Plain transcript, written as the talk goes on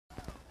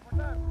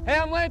Hey,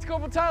 I'm Lance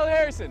Corporal Tyler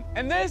Harrison,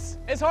 and this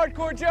is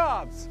Hardcore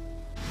Jobs.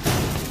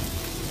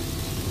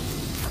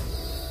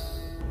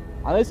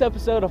 On this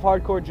episode of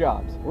Hardcore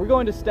Jobs, we're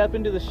going to step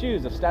into the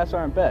shoes of Staff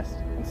Sergeant Best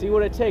and see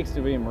what it takes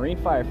to be a Marine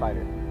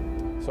firefighter.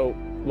 So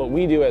what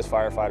we do as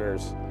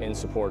firefighters in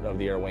support of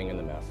the Air Wing and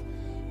the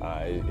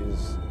MEF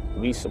is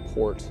we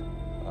support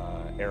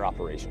air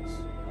operations.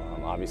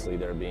 Obviously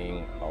there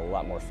being a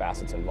lot more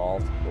facets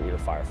involved, but we are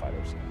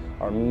firefighters.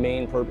 Our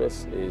main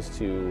purpose is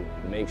to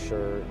make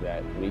sure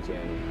that we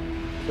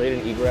can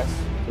create an egress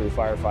through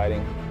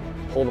firefighting,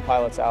 pull the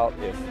pilots out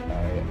if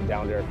a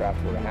downed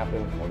aircraft were to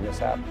happen or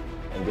mishap,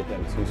 and get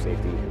them to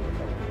safety and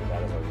recovery.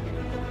 That is our main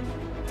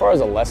purpose. As far as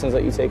the lessons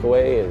that you take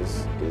away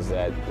is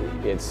that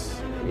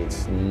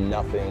it's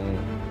nothing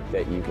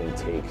that you can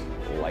take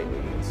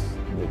lightly.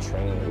 The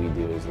training that we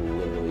do is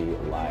literally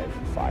live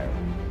fire.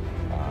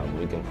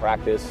 We can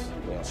practice,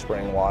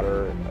 spraying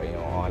water,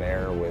 on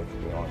air with,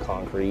 on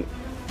concrete,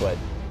 but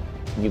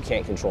you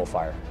can't control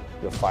fire.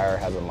 The fire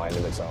has a mind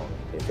of its own.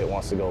 If it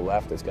wants to go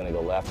left, it's going to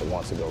go left. If it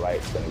wants to go right,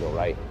 it's going to go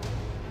right.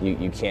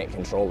 You can't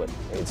control it.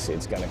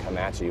 It's going to come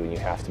at you, and you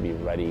have to be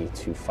ready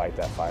to fight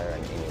that fire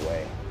in any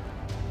way.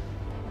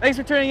 Thanks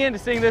for tuning in to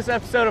seeing this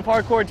episode of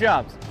Hardcore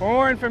Jobs. For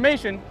more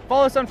information,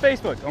 follow us on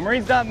Facebook or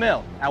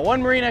Marines.mil at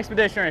One Marine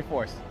Expeditionary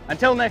Force.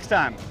 Until next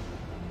time.